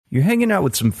You're hanging out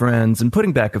with some friends and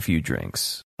putting back a few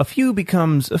drinks. A few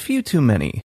becomes a few too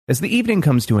many. As the evening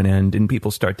comes to an end and people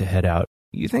start to head out,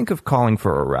 you think of calling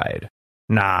for a ride.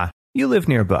 Nah, you live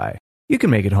nearby. You can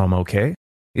make it home okay.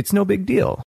 It's no big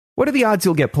deal. What are the odds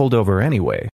you'll get pulled over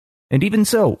anyway? And even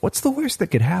so, what's the worst that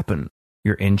could happen?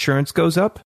 Your insurance goes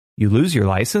up? You lose your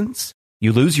license?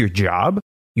 You lose your job?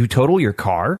 You total your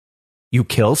car? You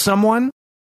kill someone?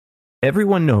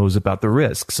 Everyone knows about the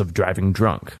risks of driving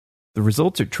drunk. The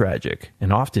results are tragic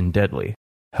and often deadly.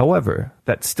 However,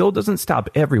 that still doesn't stop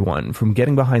everyone from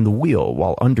getting behind the wheel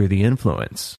while under the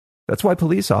influence. That's why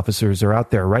police officers are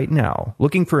out there right now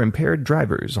looking for impaired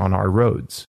drivers on our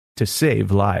roads to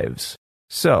save lives.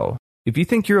 So, if you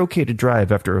think you're okay to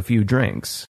drive after a few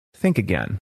drinks, think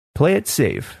again. Play it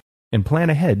safe and plan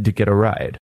ahead to get a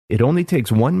ride. It only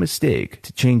takes one mistake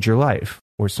to change your life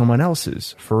or someone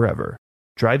else's forever.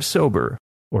 Drive sober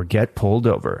or get pulled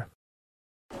over.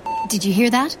 Did you hear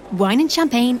that? Wine and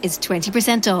champagne is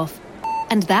 20% off.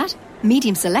 And that?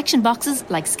 Medium selection boxes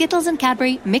like Skittles and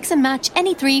Cadbury mix and match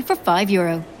any three for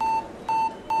 €5.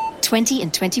 20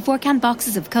 and 24 can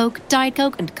boxes of Coke, Diet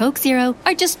Coke and Coke Zero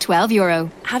are just €12.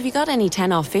 Have you got any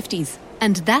 10 off 50s?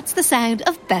 And that's the sound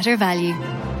of better value.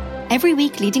 Every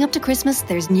week leading up to Christmas,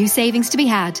 there's new savings to be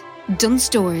had. Dunn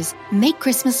Stores. Make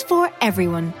Christmas for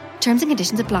everyone. Terms and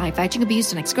conditions apply. Vouching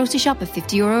abused on next grocery shop of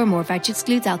 €50 or more. Voucher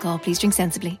excludes alcohol. Please drink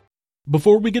sensibly.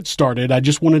 Before we get started, I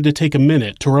just wanted to take a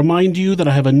minute to remind you that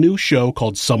I have a new show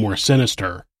called Somewhere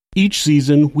Sinister. Each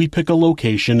season, we pick a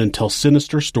location and tell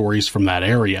sinister stories from that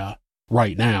area.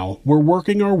 Right now, we're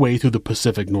working our way through the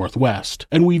Pacific Northwest,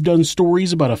 and we've done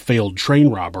stories about a failed train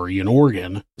robbery in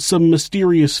Oregon, some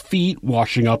mysterious feet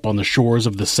washing up on the shores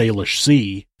of the Salish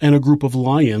Sea, and a group of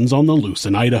lions on the loose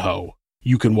in Idaho.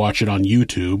 You can watch it on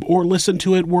YouTube or listen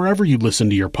to it wherever you listen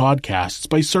to your podcasts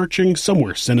by searching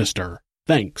Somewhere Sinister.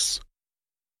 Thanks.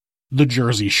 The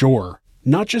Jersey Shore.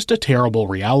 Not just a terrible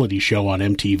reality show on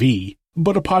MTV,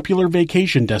 but a popular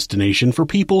vacation destination for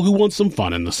people who want some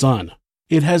fun in the sun.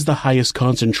 It has the highest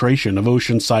concentration of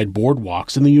oceanside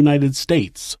boardwalks in the United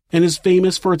States, and is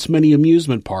famous for its many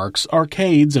amusement parks,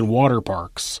 arcades, and water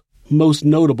parks. Most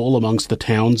notable amongst the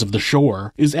towns of the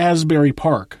shore is Asbury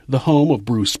Park, the home of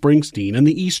Bruce Springsteen and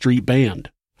the E Street Band.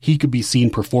 He could be seen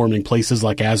performing places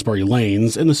like Asbury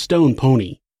Lanes and the Stone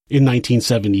Pony. In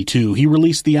 1972, he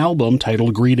released the album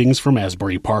titled Greetings from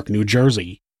Asbury Park, New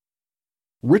Jersey.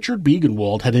 Richard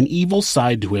Biegenwald had an evil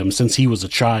side to him since he was a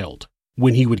child.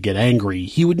 When he would get angry,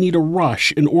 he would need a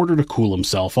rush in order to cool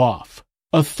himself off.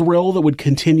 A thrill that would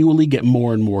continually get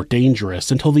more and more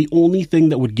dangerous until the only thing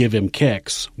that would give him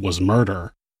kicks was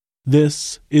murder.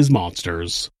 This is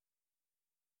Monsters.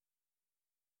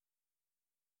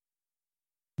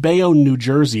 Bayonne, New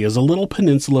Jersey is a little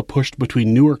peninsula pushed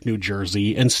between Newark, New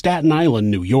Jersey and Staten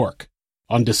Island, New York.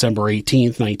 On December 18,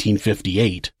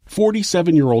 1958,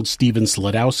 47-year-old Stephen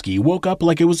Slidowski woke up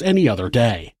like it was any other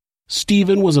day.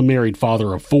 Stephen was a married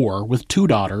father of 4 with 2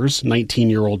 daughters,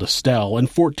 19-year-old Estelle and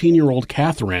 14-year-old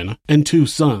Catherine, and 2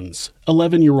 sons,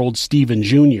 11-year-old Stephen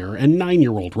Jr. and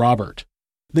 9-year-old Robert.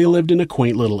 They lived in a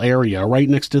quaint little area right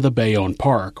next to the Bayonne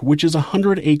Park, which is a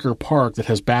 100-acre park that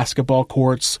has basketball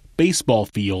courts, baseball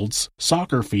fields,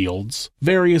 soccer fields,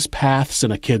 various paths,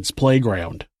 and a kid's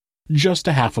playground. Just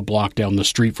a half a block down the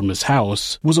street from his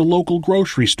house was a local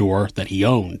grocery store that he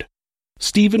owned.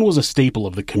 Stephen was a staple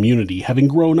of the community, having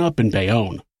grown up in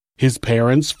Bayonne. His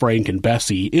parents, Frank and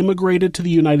Bessie, immigrated to the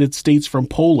United States from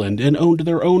Poland and owned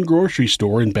their own grocery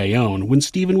store in Bayonne when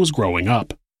Stephen was growing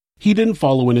up. He didn't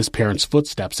follow in his parents'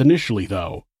 footsteps initially,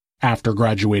 though. After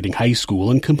graduating high school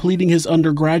and completing his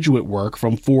undergraduate work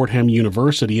from Fordham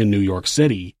University in New York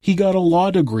City, he got a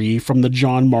law degree from the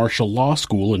John Marshall Law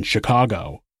School in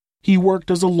Chicago. He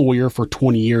worked as a lawyer for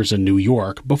 20 years in New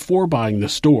York before buying the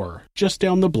store, just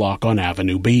down the block on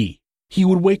Avenue B. He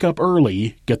would wake up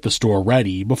early, get the store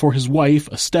ready before his wife,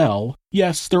 Estelle,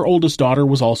 yes, their oldest daughter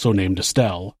was also named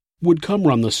Estelle, would come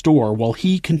run the store while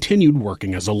he continued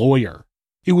working as a lawyer.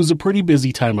 It was a pretty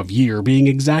busy time of year, being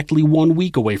exactly 1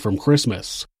 week away from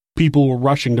Christmas. People were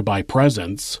rushing to buy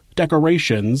presents,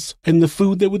 decorations, and the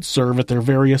food they would serve at their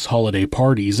various holiday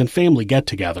parties and family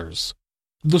get-togethers.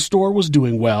 The store was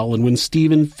doing well, and when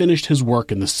Stephen finished his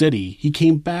work in the city, he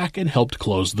came back and helped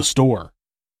close the store.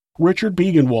 Richard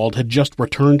Biegenwald had just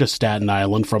returned to Staten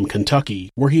Island from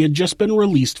Kentucky, where he had just been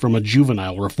released from a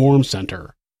juvenile reform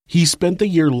center. He spent the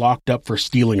year locked up for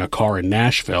stealing a car in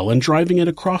Nashville and driving it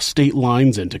across state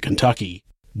lines into Kentucky.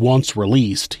 Once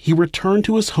released, he returned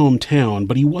to his hometown,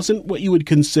 but he wasn't what you would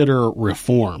consider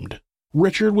reformed.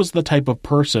 Richard was the type of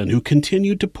person who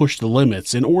continued to push the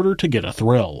limits in order to get a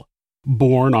thrill.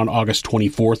 Born on August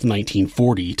 24,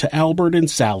 1940, to Albert and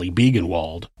Sally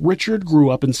Biegenwald, Richard grew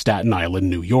up in Staten Island,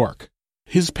 New York.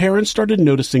 His parents started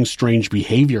noticing strange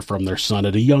behavior from their son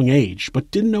at a young age, but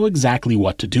didn't know exactly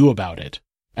what to do about it.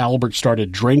 Albert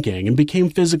started drinking and became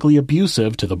physically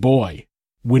abusive to the boy.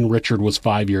 When Richard was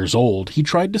 5 years old, he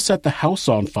tried to set the house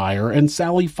on fire, and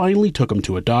Sally finally took him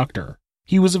to a doctor.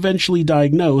 He was eventually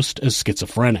diagnosed as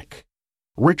schizophrenic.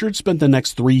 Richard spent the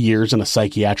next 3 years in a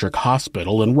psychiatric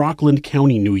hospital in Rockland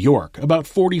County, New York, about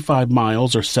 45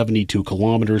 miles or 72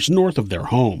 kilometers north of their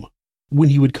home. When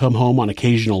he would come home on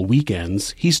occasional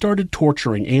weekends, he started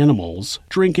torturing animals,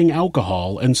 drinking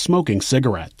alcohol, and smoking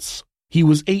cigarettes. He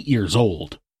was 8 years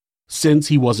old. Since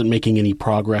he wasn't making any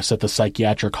progress at the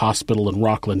psychiatric hospital in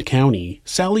Rockland County,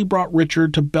 Sally brought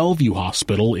Richard to Bellevue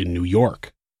Hospital in New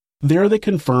York. There they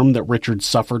confirmed that Richard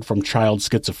suffered from child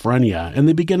schizophrenia, and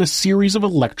they began a series of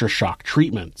electroshock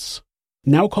treatments.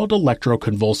 Now called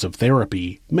electroconvulsive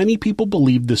therapy, many people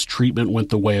believe this treatment went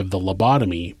the way of the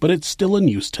lobotomy, but it's still in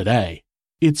use today.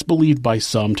 It's believed by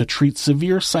some to treat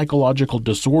severe psychological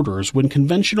disorders when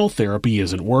conventional therapy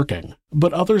isn't working,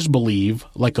 but others believe,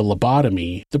 like a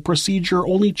lobotomy, the procedure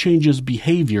only changes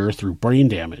behavior through brain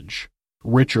damage.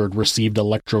 Richard received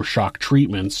electroshock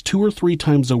treatments 2 or 3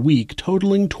 times a week,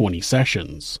 totaling 20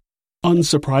 sessions.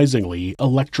 Unsurprisingly,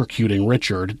 electrocuting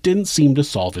Richard didn't seem to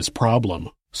solve his problem,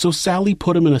 so Sally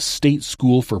put him in a state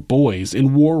school for boys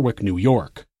in Warwick, New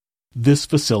York. This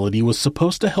facility was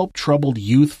supposed to help troubled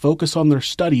youth focus on their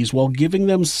studies while giving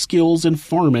them skills in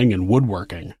farming and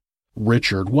woodworking.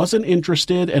 Richard wasn't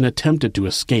interested and attempted to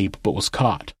escape, but was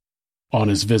caught. On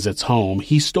his visits home,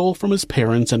 he stole from his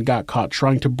parents and got caught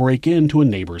trying to break into a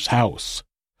neighbor's house.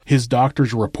 His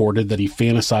doctors reported that he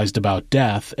fantasized about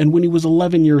death, and when he was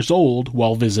 11 years old,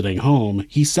 while visiting home,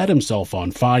 he set himself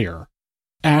on fire.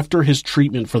 After his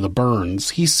treatment for the burns,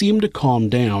 he seemed to calm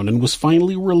down and was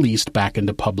finally released back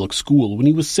into public school when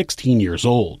he was 16 years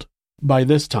old. By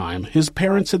this time, his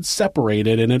parents had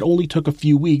separated, and it only took a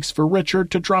few weeks for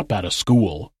Richard to drop out of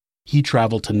school. He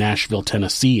traveled to Nashville,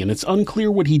 Tennessee, and it's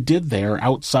unclear what he did there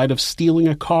outside of stealing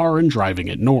a car and driving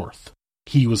it north.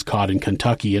 He was caught in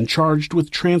Kentucky and charged with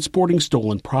transporting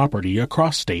stolen property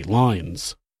across state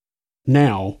lines.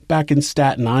 Now, back in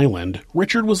Staten Island,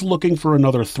 Richard was looking for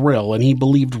another thrill, and he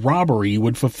believed robbery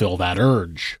would fulfill that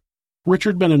urge.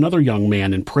 Richard met another young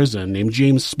man in prison named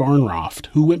James Sparnroft,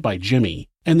 who went by Jimmy,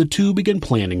 and the two began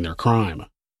planning their crime.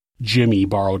 Jimmy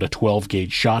borrowed a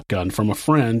 12-gauge shotgun from a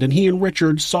friend, and he and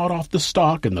Richard sawed off the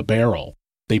stock and the barrel.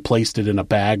 They placed it in a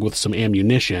bag with some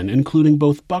ammunition, including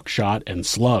both buckshot and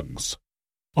slugs.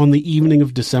 On the evening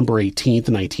of December 18,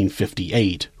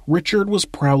 1958, Richard was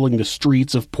prowling the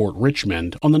streets of Port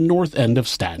Richmond on the north end of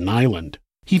Staten Island.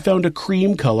 He found a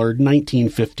cream-colored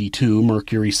 1952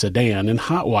 Mercury sedan and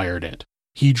hot-wired it.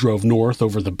 He drove north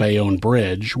over the Bayonne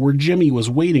Bridge, where Jimmy was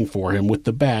waiting for him with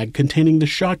the bag containing the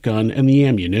shotgun and the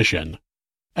ammunition.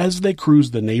 As they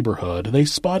cruised the neighborhood, they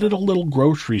spotted a little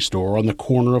grocery store on the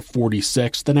corner of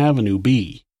 46th and Avenue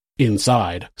B.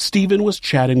 Inside, Stephen was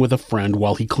chatting with a friend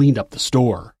while he cleaned up the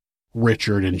store.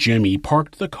 Richard and Jimmy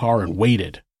parked the car and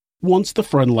waited. Once the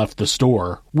friend left the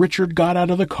store, Richard got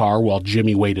out of the car while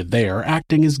Jimmy waited there,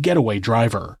 acting as getaway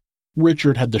driver.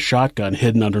 Richard had the shotgun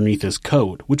hidden underneath his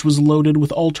coat, which was loaded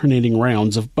with alternating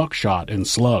rounds of buckshot and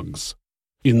slugs.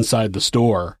 Inside the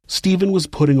store, Stephen was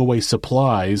putting away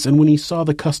supplies, and when he saw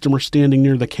the customer standing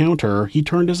near the counter, he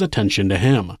turned his attention to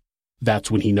him.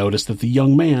 That's when he noticed that the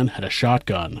young man had a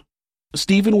shotgun.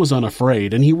 Stephen was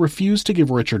unafraid, and he refused to give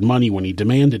Richard money when he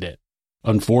demanded it.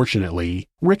 Unfortunately,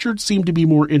 Richard seemed to be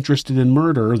more interested in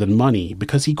murder than money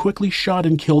because he quickly shot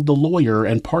and killed the lawyer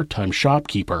and part-time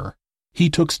shopkeeper. He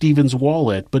took Stephen's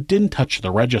wallet but didn't touch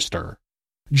the register.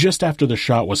 Just after the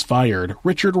shot was fired,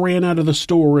 Richard ran out of the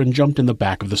store and jumped in the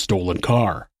back of the stolen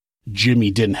car.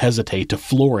 Jimmy didn't hesitate to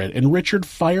floor it, and Richard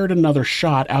fired another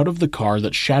shot out of the car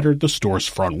that shattered the store's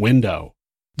front window.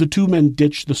 The two men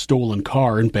ditched the stolen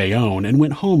car in Bayonne and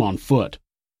went home on foot.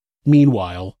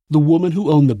 Meanwhile, the woman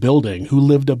who owned the building, who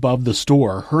lived above the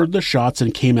store, heard the shots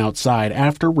and came outside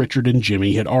after Richard and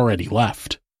Jimmy had already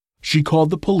left. She called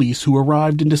the police, who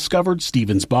arrived and discovered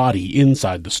Stephen's body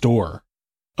inside the store.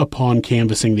 Upon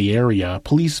canvassing the area,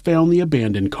 police found the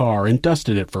abandoned car and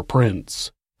dusted it for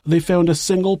prints. They found a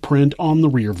single print on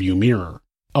the rearview mirror.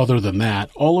 Other than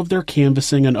that, all of their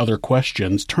canvassing and other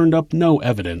questions turned up no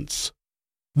evidence.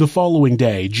 The following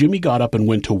day, Jimmy got up and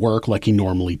went to work like he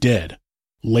normally did.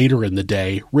 Later in the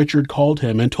day, Richard called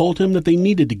him and told him that they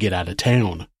needed to get out of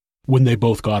town. When they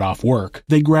both got off work,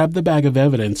 they grabbed the bag of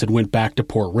evidence and went back to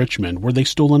Port Richmond, where they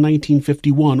stole a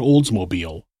 1951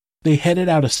 Oldsmobile. They headed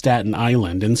out of Staten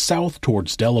Island and south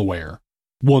towards Delaware.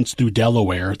 Once through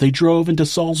Delaware, they drove into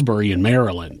Salisbury in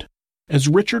Maryland. As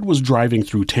Richard was driving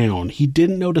through town, he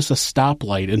didn't notice a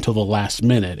stoplight until the last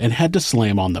minute and had to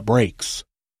slam on the brakes.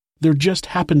 There just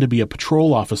happened to be a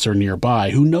patrol officer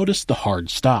nearby who noticed the hard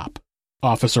stop.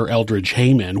 Officer Eldridge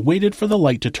Heyman waited for the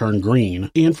light to turn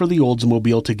green and for the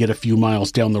Oldsmobile to get a few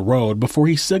miles down the road before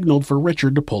he signaled for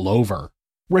Richard to pull over.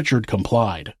 Richard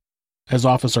complied. As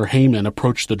Officer Heyman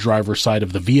approached the driver's side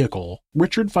of the vehicle,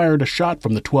 Richard fired a shot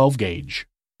from the 12-gauge.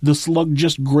 The slug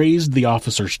just grazed the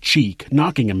officer's cheek,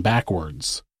 knocking him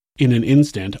backwards. In an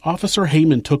instant, Officer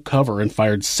Heyman took cover and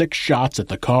fired 6 shots at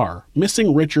the car,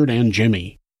 missing Richard and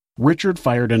Jimmy. Richard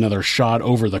fired another shot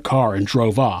over the car and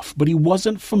drove off, but he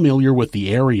wasn't familiar with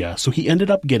the area, so he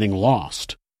ended up getting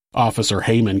lost. Officer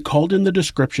Heyman called in the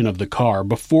description of the car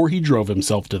before he drove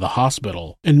himself to the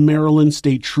hospital, and Maryland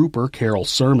State Trooper Carol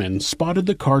Sermon spotted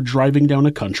the car driving down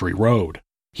a country road.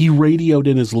 He radioed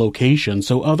in his location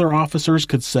so other officers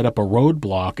could set up a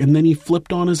roadblock, and then he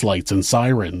flipped on his lights and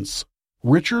sirens.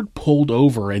 Richard pulled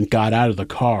over and got out of the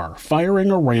car, firing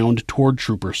a round toward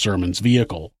Trooper Sermon's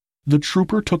vehicle. The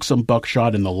trooper took some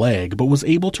buckshot in the leg, but was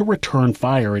able to return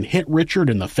fire and hit Richard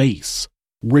in the face.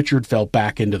 Richard fell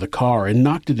back into the car and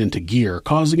knocked it into gear,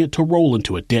 causing it to roll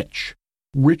into a ditch.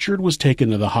 Richard was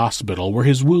taken to the hospital where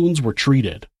his wounds were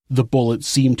treated. The bullet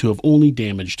seemed to have only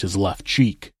damaged his left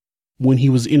cheek. When he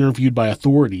was interviewed by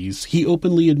authorities, he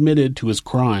openly admitted to his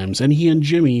crimes, and he and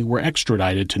Jimmy were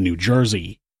extradited to New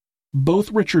Jersey.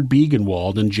 Both Richard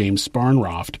Biegenwald and James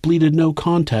Sparnroft pleaded no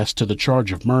contest to the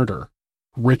charge of murder.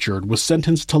 Richard was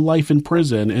sentenced to life in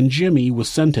prison, and Jimmy was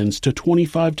sentenced to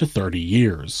 25 to 30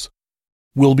 years.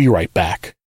 We'll be right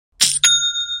back.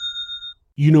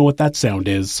 You know what that sound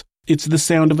is. It's the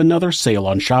sound of another sale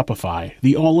on Shopify,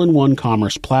 the all-in-one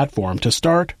commerce platform to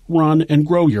start, run, and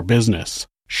grow your business.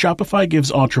 Shopify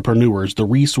gives entrepreneurs the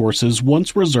resources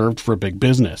once reserved for big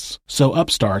business, so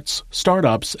upstarts,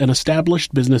 startups, and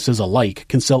established businesses alike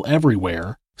can sell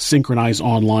everywhere, synchronize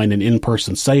online and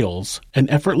in-person sales, and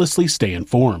effortlessly stay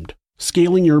informed.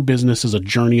 Scaling your business is a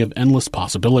journey of endless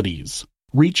possibilities.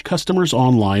 Reach customers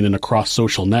online and across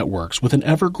social networks with an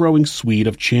ever-growing suite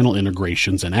of channel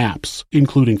integrations and apps,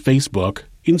 including Facebook,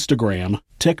 Instagram,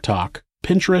 TikTok,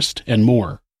 Pinterest, and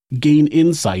more. Gain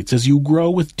insights as you grow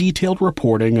with detailed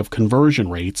reporting of conversion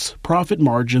rates, profit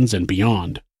margins, and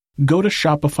beyond. Go to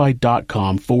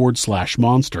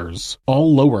shopify.com/monsters,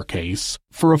 all lowercase,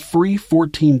 for a free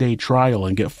 14-day trial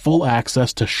and get full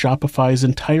access to Shopify's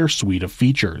entire suite of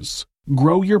features.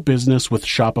 Grow your business with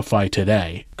Shopify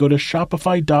today. Go to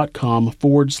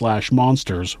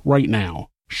shopify.com/monsters right now.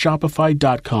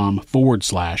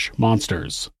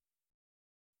 Shopify.com/monsters.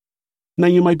 Now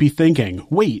you might be thinking,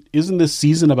 wait, isn't this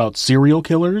season about serial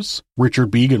killers? Richard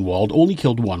Biegenwald only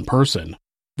killed one person.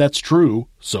 That's true,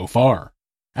 so far.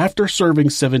 After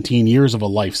serving 17 years of a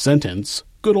life sentence,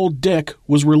 good old Dick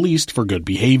was released for good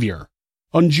behavior.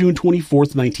 On June 24,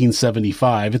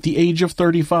 1975, at the age of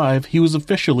 35, he was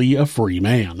officially a free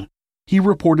man. He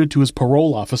reported to his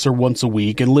parole officer once a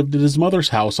week and lived at his mother's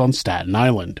house on Staten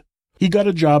Island. He got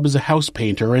a job as a house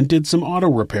painter and did some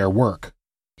auto repair work.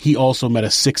 He also met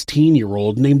a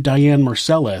 16-year-old named Diane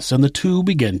Marcellus, and the two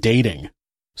began dating.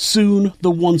 Soon, the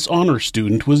once honor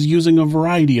student was using a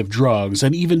variety of drugs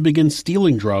and even began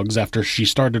stealing drugs after she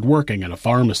started working at a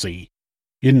pharmacy.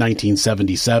 In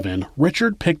 1977,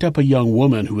 Richard picked up a young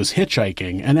woman who was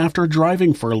hitchhiking, and after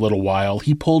driving for a little while,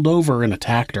 he pulled over and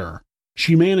attacked her.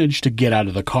 She managed to get out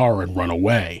of the car and run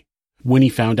away. When he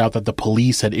found out that the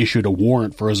police had issued a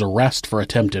warrant for his arrest for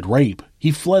attempted rape, he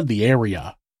fled the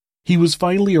area. He was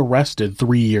finally arrested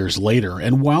 3 years later,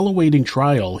 and while awaiting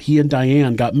trial, he and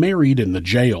Diane got married in the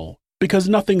jail, because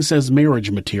nothing says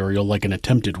marriage material like an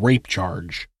attempted rape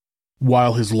charge.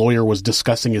 While his lawyer was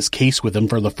discussing his case with him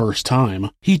for the first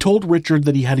time, he told Richard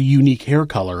that he had a unique hair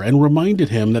color and reminded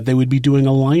him that they would be doing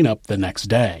a lineup the next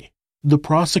day. The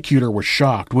prosecutor was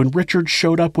shocked when Richard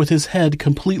showed up with his head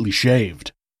completely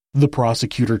shaved. The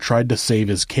prosecutor tried to save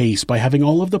his case by having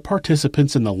all of the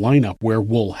participants in the lineup wear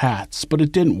wool hats, but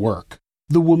it didn't work.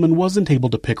 The woman wasn't able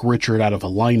to pick Richard out of a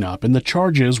lineup, and the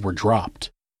charges were dropped.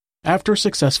 After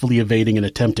successfully evading an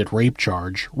attempted rape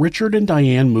charge, Richard and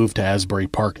Diane moved to Asbury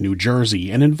Park, New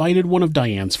Jersey, and invited one of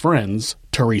Diane's friends,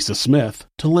 Teresa Smith,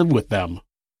 to live with them.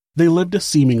 They lived a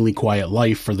seemingly quiet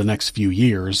life for the next few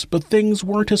years, but things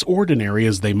weren't as ordinary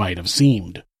as they might have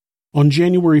seemed. On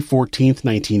January 14,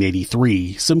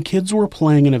 1983, some kids were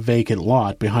playing in a vacant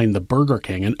lot behind the Burger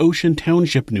King in Ocean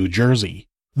Township, New Jersey.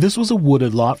 This was a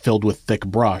wooded lot filled with thick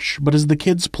brush, but as the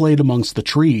kids played amongst the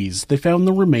trees, they found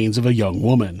the remains of a young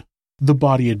woman. The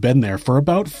body had been there for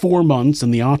about 4 months,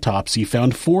 and the autopsy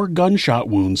found 4 gunshot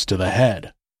wounds to the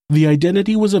head. The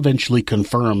identity was eventually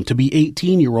confirmed to be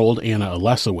 18-year-old Anna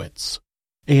Olesowitz.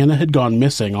 Anna had gone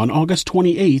missing on August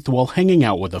 28th while hanging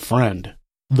out with a friend.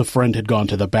 The friend had gone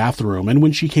to the bathroom, and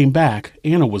when she came back,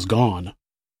 Anna was gone.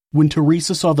 When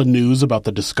Teresa saw the news about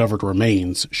the discovered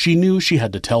remains, she knew she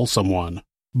had to tell someone.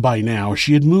 By now,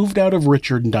 she had moved out of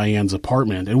Richard and Diane's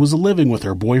apartment and was living with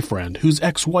her boyfriend, whose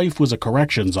ex-wife was a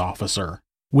corrections officer.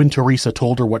 When Teresa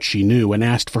told her what she knew and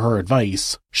asked for her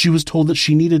advice, she was told that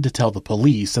she needed to tell the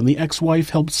police, and the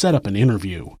ex-wife helped set up an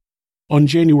interview. On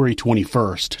January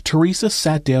 21st, Teresa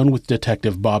sat down with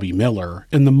Detective Bobby Miller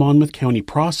and the Monmouth County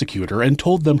prosecutor and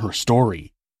told them her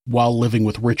story. While living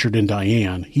with Richard and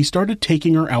Diane, he started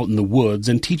taking her out in the woods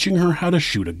and teaching her how to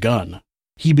shoot a gun.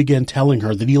 He began telling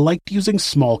her that he liked using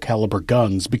small-caliber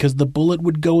guns because the bullet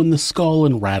would go in the skull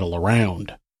and rattle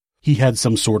around. He had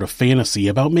some sort of fantasy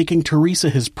about making Teresa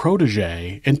his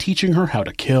protege and teaching her how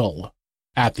to kill.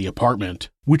 At the apartment,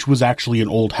 which was actually an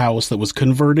old house that was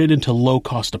converted into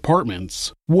low-cost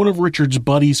apartments, one of Richard's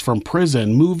buddies from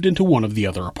prison moved into one of the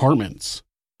other apartments.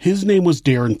 His name was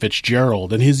Darren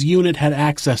Fitzgerald, and his unit had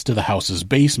access to the house's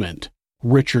basement.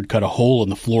 Richard cut a hole in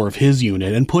the floor of his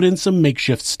unit and put in some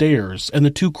makeshift stairs, and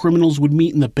the two criminals would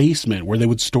meet in the basement where they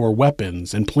would store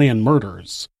weapons and plan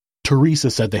murders. Teresa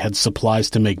said they had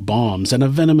supplies to make bombs and a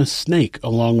venomous snake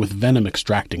along with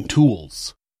venom-extracting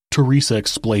tools. Teresa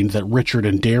explained that Richard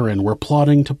and Darren were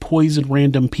plotting to poison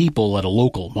random people at a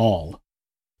local mall.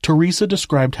 Teresa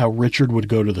described how Richard would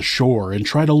go to the shore and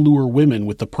try to lure women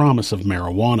with the promise of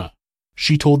marijuana.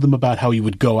 She told them about how he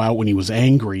would go out when he was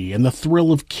angry and the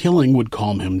thrill of killing would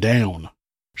calm him down.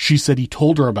 She said he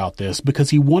told her about this because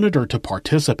he wanted her to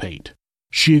participate.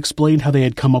 She explained how they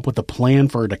had come up with a plan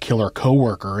for her to kill her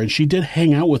coworker, and she did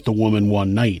hang out with the woman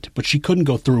one night, but she couldn't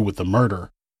go through with the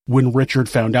murder. When Richard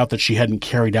found out that she hadn't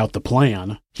carried out the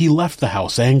plan, he left the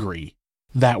house angry.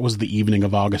 That was the evening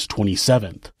of August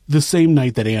 27th, the same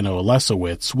night that Anna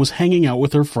Olesowitz was hanging out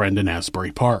with her friend in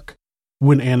Asbury Park.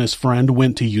 When Anna's friend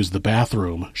went to use the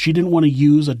bathroom, she didn't want to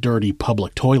use a dirty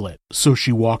public toilet, so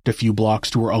she walked a few blocks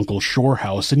to her uncle's shore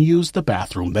house and used the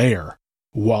bathroom there.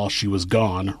 While she was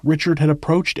gone, Richard had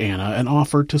approached Anna and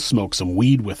offered to smoke some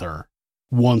weed with her.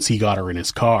 Once he got her in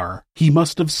his car, he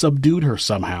must have subdued her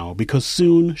somehow because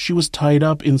soon she was tied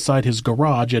up inside his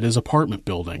garage at his apartment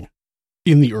building.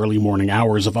 In the early morning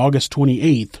hours of August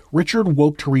 28th, Richard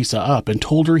woke Teresa up and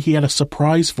told her he had a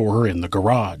surprise for her in the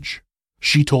garage.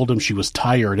 She told him she was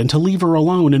tired and to leave her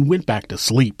alone and went back to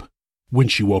sleep. When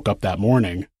she woke up that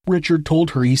morning, Richard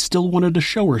told her he still wanted to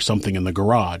show her something in the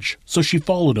garage, so she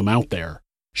followed him out there.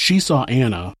 She saw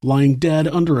Anna lying dead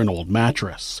under an old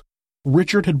mattress.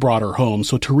 Richard had brought her home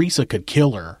so Teresa could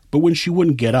kill her, but when she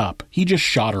wouldn't get up, he just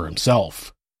shot her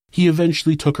himself. He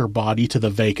eventually took her body to the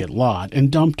vacant lot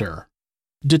and dumped her.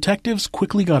 Detectives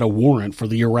quickly got a warrant for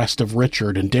the arrest of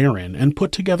Richard and Darren and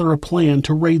put together a plan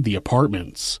to raid the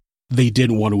apartments. They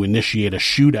didn't want to initiate a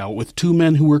shootout with two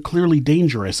men who were clearly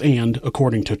dangerous and,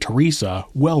 according to Teresa,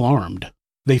 well armed.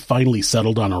 They finally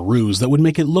settled on a ruse that would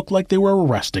make it look like they were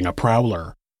arresting a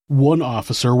prowler. One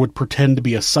officer would pretend to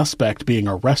be a suspect being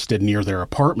arrested near their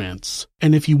apartments,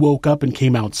 and if he woke up and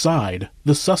came outside,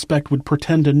 the suspect would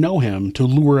pretend to know him to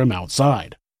lure him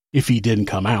outside. If he didn't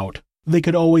come out, they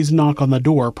could always knock on the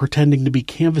door pretending to be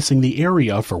canvassing the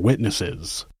area for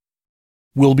witnesses.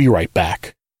 We'll be right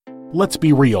back. Let's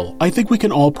be real, I think we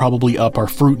can all probably up our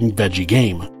fruit and veggie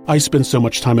game. I spend so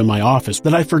much time in my office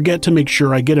that I forget to make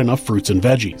sure I get enough fruits and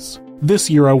veggies. This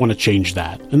year I want to change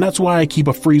that, and that's why I keep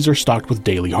a freezer stocked with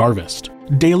Daily Harvest.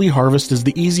 Daily Harvest is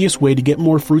the easiest way to get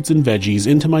more fruits and veggies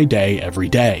into my day every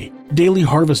day. Daily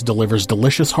Harvest delivers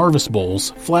delicious harvest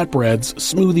bowls, flatbreads,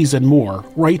 smoothies, and more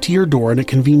right to your door, and it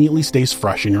conveniently stays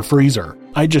fresh in your freezer.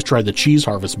 I just tried the cheese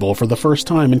harvest bowl for the first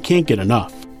time and can't get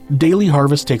enough. Daily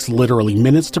Harvest takes literally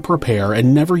minutes to prepare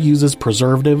and never uses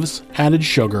preservatives, added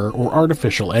sugar, or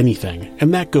artificial anything,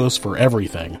 and that goes for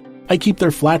everything. I keep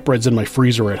their flatbreads in my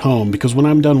freezer at home because when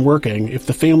I'm done working, if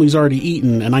the family's already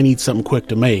eaten and I need something quick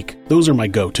to make, those are my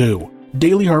go-to.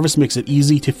 Daily Harvest makes it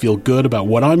easy to feel good about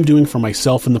what I'm doing for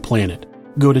myself and the planet.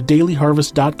 Go to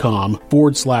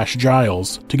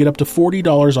dailyharvest.com/Giles to get up to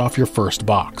 $40 off your first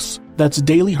box. That's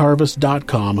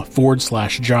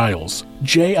dailyharvest.com/Giles,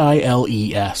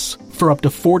 Giles, for up to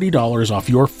 $40 off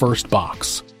your first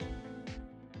box.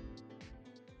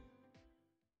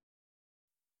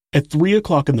 At 3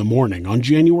 o'clock in the morning on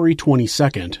January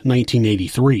 22nd,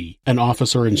 1983, an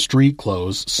officer in street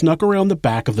clothes snuck around the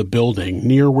back of the building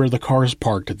near where the cars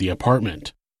parked at the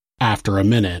apartment. After a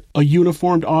minute, a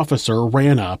uniformed officer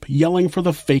ran up, yelling for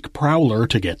the fake prowler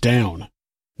to get down.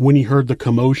 When he heard the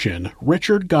commotion,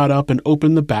 Richard got up and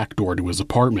opened the back door to his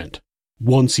apartment.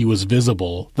 Once he was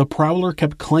visible, the prowler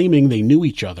kept claiming they knew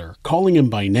each other, calling him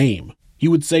by name. He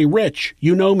would say, "Rich,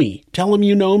 you know me. Tell him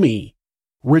you know me."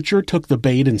 Richard took the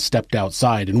bait and stepped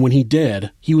outside, and when he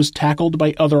did, he was tackled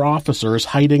by other officers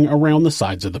hiding around the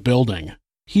sides of the building.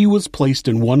 He was placed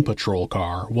in one patrol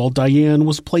car, while Diane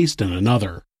was placed in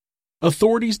another.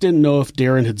 Authorities didn't know if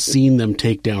Darren had seen them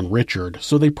take down Richard,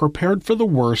 so they prepared for the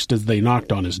worst as they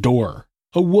knocked on his door.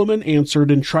 A woman answered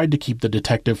and tried to keep the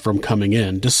detective from coming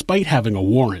in despite having a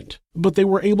warrant, but they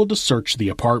were able to search the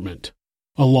apartment.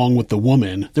 Along with the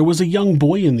woman, there was a young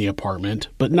boy in the apartment,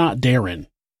 but not Darren.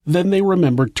 Then they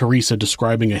remembered Teresa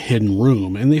describing a hidden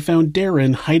room, and they found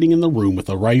Darren hiding in the room with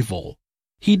a rifle.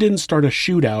 He didn't start a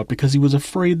shootout because he was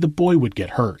afraid the boy would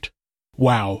get hurt.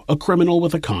 Wow, a criminal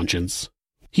with a conscience.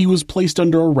 He was placed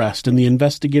under arrest, and the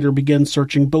investigator began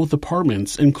searching both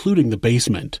apartments, including the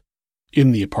basement.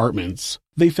 In the apartments,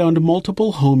 they found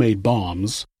multiple homemade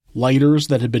bombs, lighters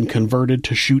that had been converted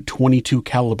to shoot .22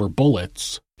 caliber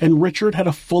bullets, and Richard had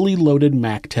a fully loaded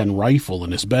MAC-10 rifle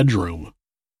in his bedroom.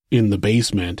 In the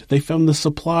basement, they found the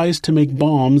supplies to make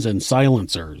bombs and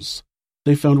silencers.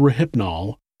 They found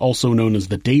Rohypnol, also known as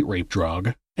the date rape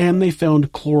drug, and they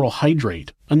found chloral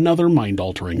hydrate, another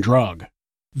mind-altering drug.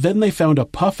 Then they found a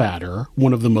puff adder,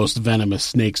 one of the most venomous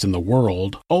snakes in the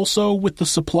world, also with the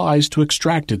supplies to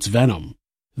extract its venom.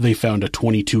 They found a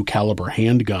 .22 caliber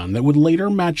handgun that would later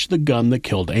match the gun that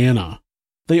killed Anna.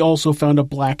 They also found a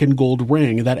black and gold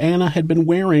ring that Anna had been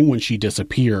wearing when she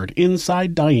disappeared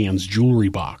inside Diane's jewelry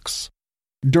box.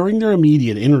 During their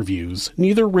immediate interviews,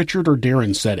 neither Richard or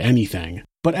Darren said anything,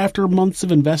 but after months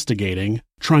of investigating,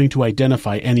 trying to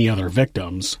identify any other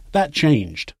victims, that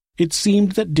changed. It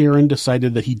seemed that Darren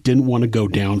decided that he didn't want to go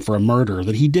down for a murder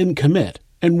that he didn't commit,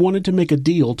 and wanted to make a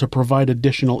deal to provide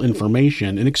additional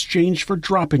information in exchange for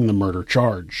dropping the murder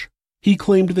charge. He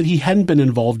claimed that he hadn't been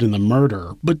involved in the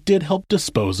murder, but did help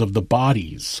dispose of the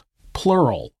bodies.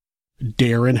 Plural.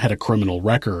 Darren had a criminal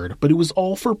record, but it was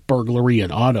all for burglary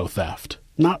and auto theft,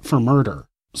 not for murder.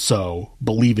 So,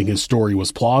 believing his story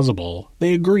was plausible,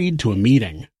 they agreed to a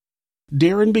meeting.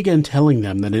 Darren began telling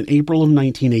them that in April of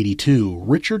 1982,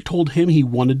 Richard told him he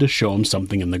wanted to show him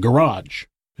something in the garage.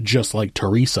 Just like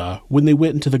Teresa, when they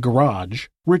went into the garage,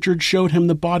 Richard showed him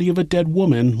the body of a dead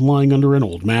woman lying under an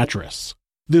old mattress.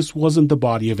 This wasn't the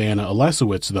body of Anna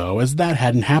Alesowitz, though, as that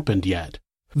hadn't happened yet.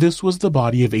 This was the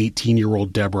body of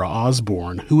 18-year-old Deborah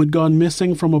Osborne, who had gone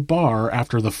missing from a bar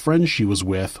after the friend she was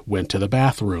with went to the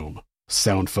bathroom.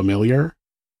 Sound familiar?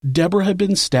 Deborah had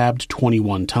been stabbed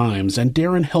 21 times, and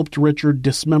Darren helped Richard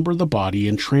dismember the body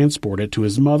and transport it to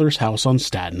his mother's house on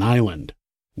Staten Island.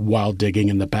 While digging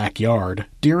in the backyard,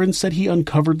 Darren said he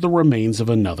uncovered the remains of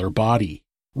another body.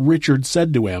 Richard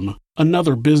said to him,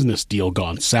 "Another business deal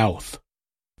gone south."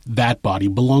 That body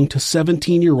belonged to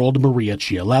 17-year-old Maria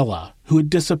Chialella, who had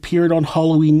disappeared on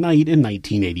Halloween night in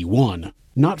 1981,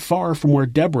 not far from where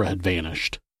Deborah had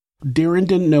vanished. Darren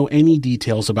didn't know any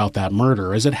details about that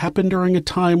murder as it happened during a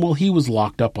time while he was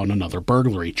locked up on another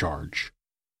burglary charge.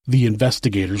 The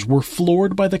investigators were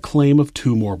floored by the claim of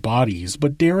 2 more bodies,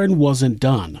 but Darren wasn't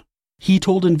done. He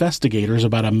told investigators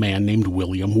about a man named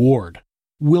William Ward.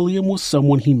 William was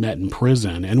someone he met in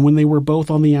prison, and when they were both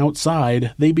on the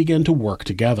outside, they began to work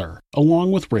together,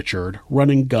 along with Richard,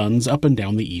 running guns up and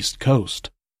down the East Coast.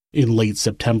 In late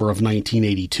September of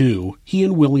 1982, he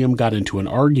and William got into an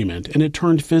argument, and it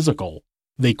turned physical.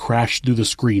 They crashed through the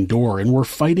screen door and were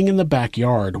fighting in the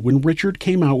backyard when Richard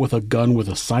came out with a gun with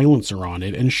a silencer on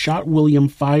it and shot William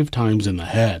 5 times in the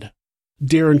head.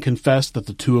 Darren confessed that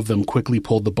the two of them quickly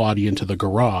pulled the body into the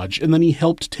garage, and then he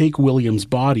helped take William's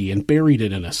body and buried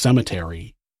it in a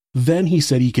cemetery. Then he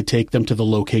said he could take them to the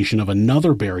location of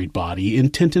another buried body in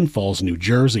Tinton Falls, New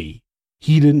Jersey.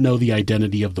 He didn't know the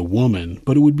identity of the woman,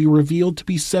 but it would be revealed to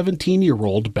be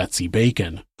 17-year-old Betsy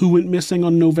Bacon, who went missing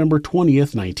on November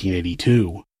 20th,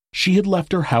 1982. She had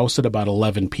left her house at about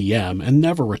 11 p.m. and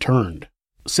never returned.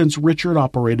 Since Richard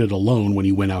operated alone when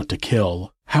he went out to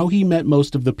kill, how he met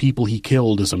most of the people he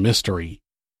killed is a mystery.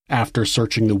 After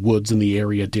searching the woods in the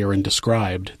area Darren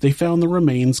described, they found the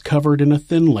remains covered in a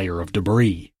thin layer of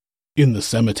debris. In the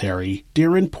cemetery,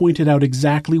 Darren pointed out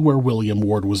exactly where William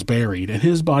Ward was buried, and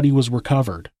his body was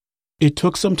recovered. It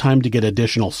took some time to get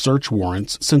additional search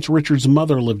warrants since Richard's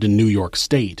mother lived in New York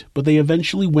State, but they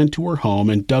eventually went to her home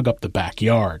and dug up the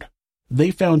backyard.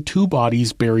 They found 2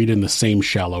 bodies buried in the same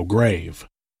shallow grave.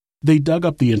 They dug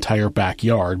up the entire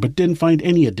backyard but didn't find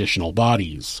any additional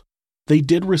bodies. They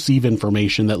did receive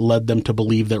information that led them to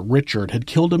believe that Richard had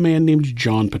killed a man named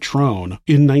John Petrone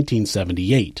in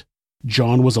 1978.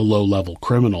 John was a low-level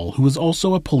criminal who was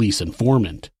also a police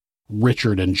informant.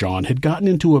 Richard and John had gotten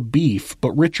into a beef,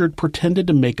 but Richard pretended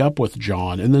to make up with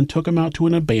John and then took him out to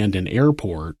an abandoned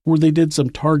airport where they did some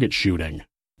target shooting.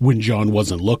 When John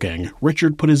wasn't looking,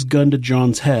 Richard put his gun to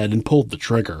John's head and pulled the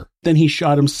trigger. Then he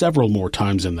shot him several more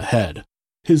times in the head.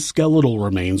 His skeletal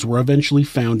remains were eventually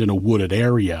found in a wooded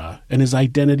area, and his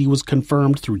identity was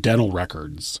confirmed through dental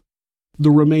records. The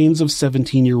remains of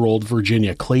 17-year-old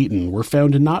Virginia Clayton were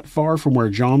found not far from where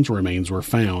John's remains were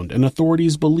found, and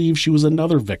authorities believe she was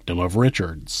another victim of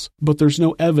Richard's, but there's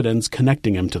no evidence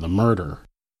connecting him to the murder.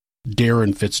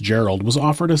 Darren Fitzgerald was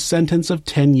offered a sentence of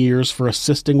 10 years for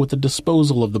assisting with the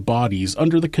disposal of the bodies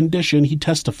under the condition he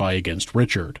testify against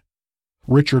Richard.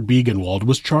 Richard Biegenwald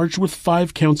was charged with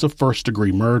 5 counts of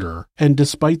first-degree murder, and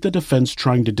despite the defense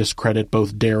trying to discredit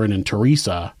both Darren and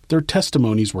Teresa, their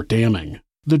testimonies were damning.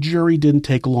 The jury didn't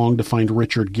take long to find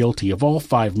Richard guilty of all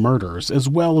 5 murders, as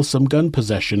well as some gun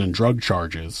possession and drug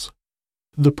charges.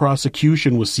 The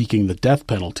prosecution was seeking the death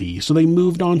penalty, so they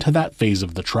moved on to that phase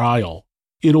of the trial.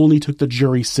 It only took the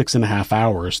jury 6.5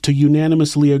 hours to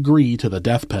unanimously agree to the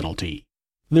death penalty.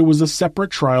 There was a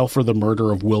separate trial for the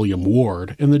murder of William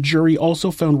Ward, and the jury also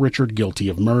found Richard guilty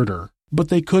of murder, but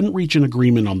they couldn't reach an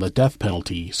agreement on the death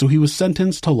penalty, so he was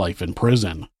sentenced to life in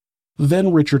prison.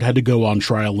 Then Richard had to go on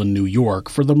trial in New York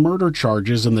for the murder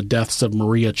charges in the deaths of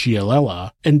Maria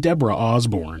Chialella and Deborah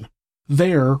Osborne.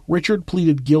 There, Richard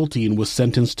pleaded guilty and was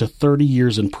sentenced to 30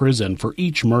 years in prison for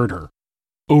each murder.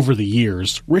 Over the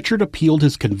years, Richard appealed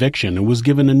his conviction and was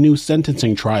given a new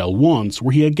sentencing trial once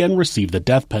where he again received the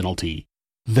death penalty.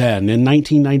 Then, in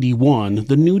 1991,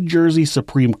 the New Jersey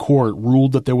Supreme Court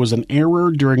ruled that there was an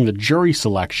error during the jury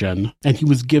selection, and he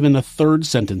was given a third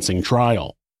sentencing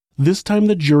trial. This time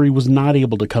the jury was not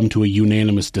able to come to a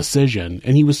unanimous decision,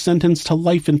 and he was sentenced to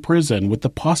life in prison with the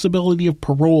possibility of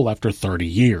parole after 30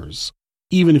 years.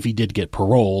 Even if he did get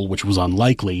parole, which was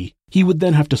unlikely, he would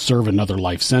then have to serve another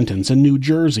life sentence in New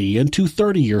Jersey and 2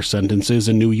 30-year sentences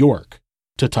in New York.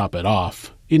 To top it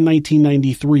off, in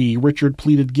 1993, Richard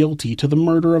pleaded guilty to the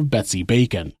murder of Betsy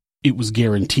Bacon. It was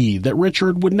guaranteed that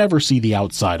Richard would never see the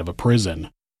outside of a prison.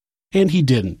 And he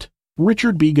didn't.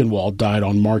 Richard Biegenwald died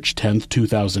on March 10,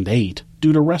 2008,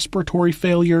 due to respiratory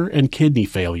failure and kidney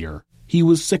failure. He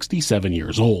was 67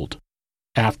 years old.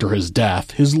 After his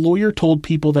death, his lawyer told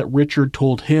people that Richard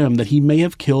told him that he may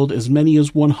have killed as many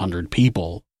as 100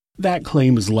 people. That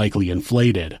claim is likely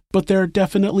inflated, but there are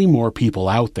definitely more people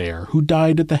out there who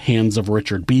died at the hands of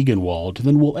Richard Biegenwald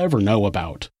than we'll ever know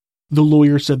about. The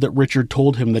lawyer said that Richard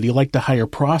told him that he liked to hire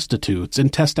prostitutes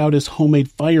and test out his homemade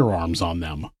firearms on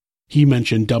them. He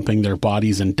mentioned dumping their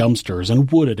bodies in dumpsters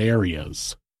and wooded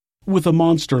areas. With a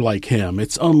monster like him,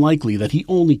 it's unlikely that he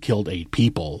only killed 8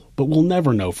 people, but we'll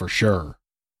never know for sure.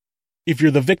 If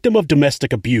you're the victim of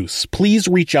domestic abuse, please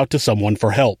reach out to someone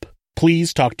for help.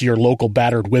 Please talk to your local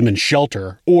battered women's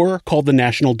shelter or call the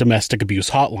National Domestic Abuse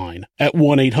Hotline at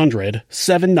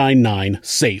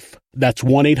 1-800-799-SAFE. That's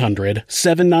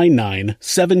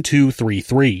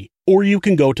 1-800-799-7233. Or you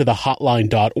can go to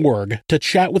thehotline.org to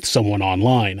chat with someone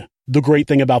online. The great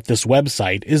thing about this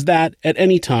website is that, at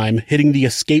any time, hitting the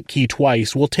escape key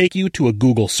twice will take you to a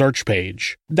Google search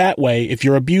page. That way, if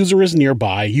your abuser is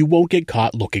nearby, you won't get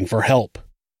caught looking for help.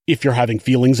 If you're having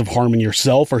feelings of harming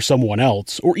yourself or someone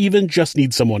else, or even just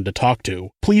need someone to talk to,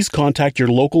 please contact your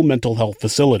local mental health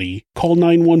facility, call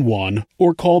 911,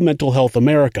 or call Mental Health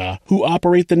America, who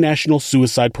operate the National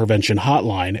Suicide Prevention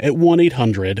Hotline at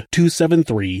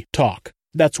 1-800-273-TALK.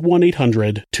 That's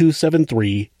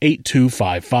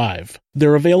 1-800-273-8255.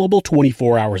 They're available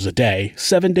 24 hours a day,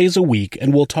 7 days a week,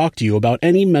 and will talk to you about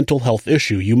any mental health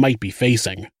issue you might be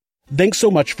facing. Thanks so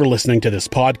much for listening to this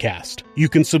podcast. You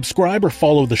can subscribe or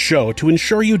follow the show to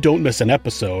ensure you don't miss an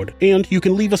episode, and you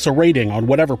can leave us a rating on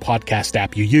whatever podcast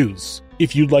app you use.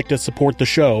 If you'd like to support the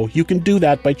show, you can do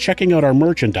that by checking out our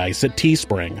merchandise at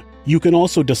Teespring. You can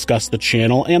also discuss the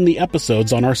channel and the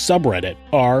episodes on our subreddit,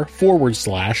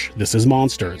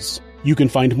 r/thisismonsters. You can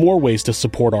find more ways to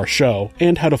support our show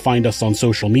and how to find us on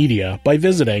social media by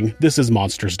visiting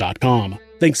thisismonsters.com.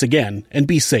 Thanks again, and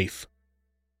be safe.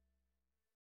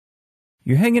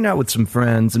 You're hanging out with some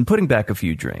friends and putting back a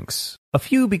few drinks. A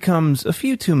few becomes a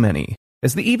few too many.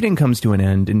 As the evening comes to an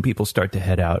end and people start to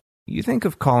head out, you think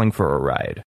of calling for a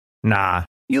ride. Nah,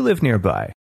 you live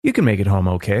nearby. You can make it home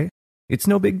okay. It's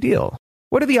no big deal.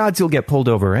 What are the odds you'll get pulled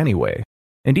over anyway?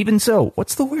 And even so,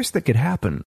 what's the worst that could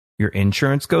happen? Your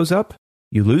insurance goes up?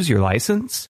 You lose your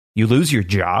license? You lose your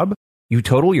job? You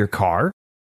total your car?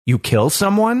 You kill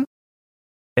someone?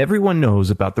 Everyone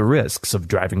knows about the risks of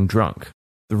driving drunk.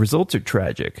 The results are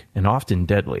tragic and often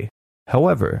deadly.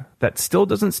 However, that still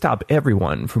doesn't stop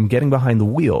everyone from getting behind the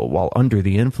wheel while under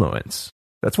the influence.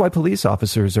 That's why police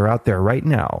officers are out there right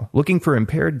now looking for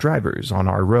impaired drivers on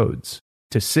our roads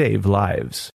to save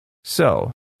lives.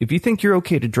 So, if you think you're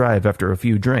okay to drive after a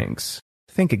few drinks,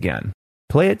 think again.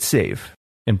 Play it safe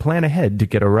and plan ahead to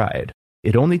get a ride.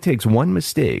 It only takes one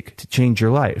mistake to change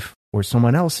your life or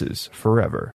someone else's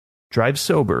forever. Drive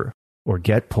sober or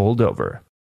get pulled over.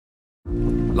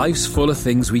 Life's full of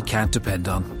things we can't depend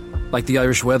on, like the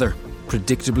Irish weather,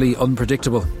 predictably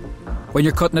unpredictable. When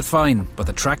you're cutting it fine, but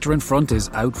the tractor in front is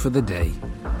out for the day.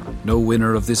 No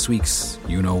winner of this week's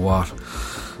you-know-what.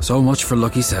 So much for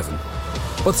Lucky 7.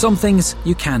 But some things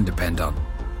you can depend on,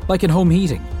 like in home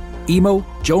heating. Emo,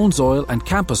 Jones Oil and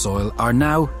Campus Oil are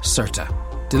now CERTA,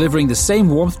 delivering the same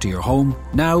warmth to your home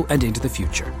now and into the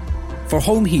future. For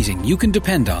home heating you can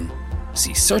depend on,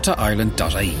 see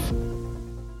CERTAIreland.ie.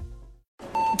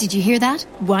 Did you hear that?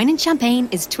 Wine and champagne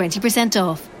is 20%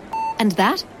 off. And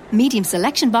that, medium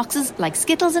selection boxes like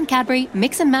Skittles and Cadbury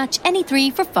mix and match any three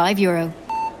for €5.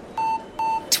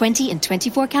 20 and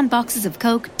 24 can boxes of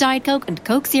Coke, Diet Coke and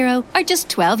Coke Zero are just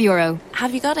 €12.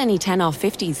 Have you got any 10 off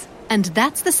 50s? And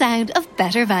that's the sound of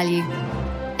better value.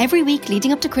 Every week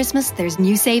leading up to Christmas, there's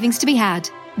new savings to be had.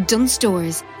 Dunnes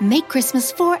Stores. Make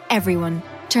Christmas for everyone.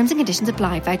 Terms and conditions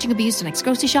apply. Vouching abused on next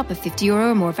grocery shop of €50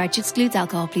 or more. Voucher excludes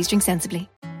alcohol. Please drink sensibly.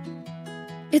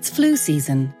 It's flu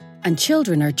season, and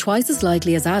children are twice as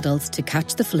likely as adults to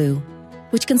catch the flu,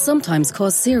 which can sometimes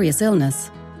cause serious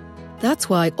illness. That's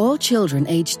why all children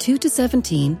aged 2 to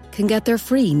 17 can get their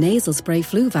free nasal spray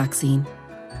flu vaccine.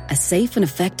 A safe and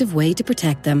effective way to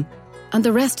protect them, and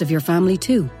the rest of your family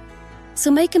too. So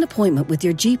make an appointment with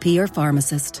your GP or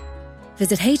pharmacist.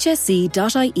 Visit hsc.ie/flu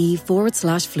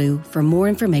for more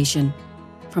information.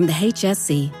 From the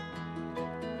HSC,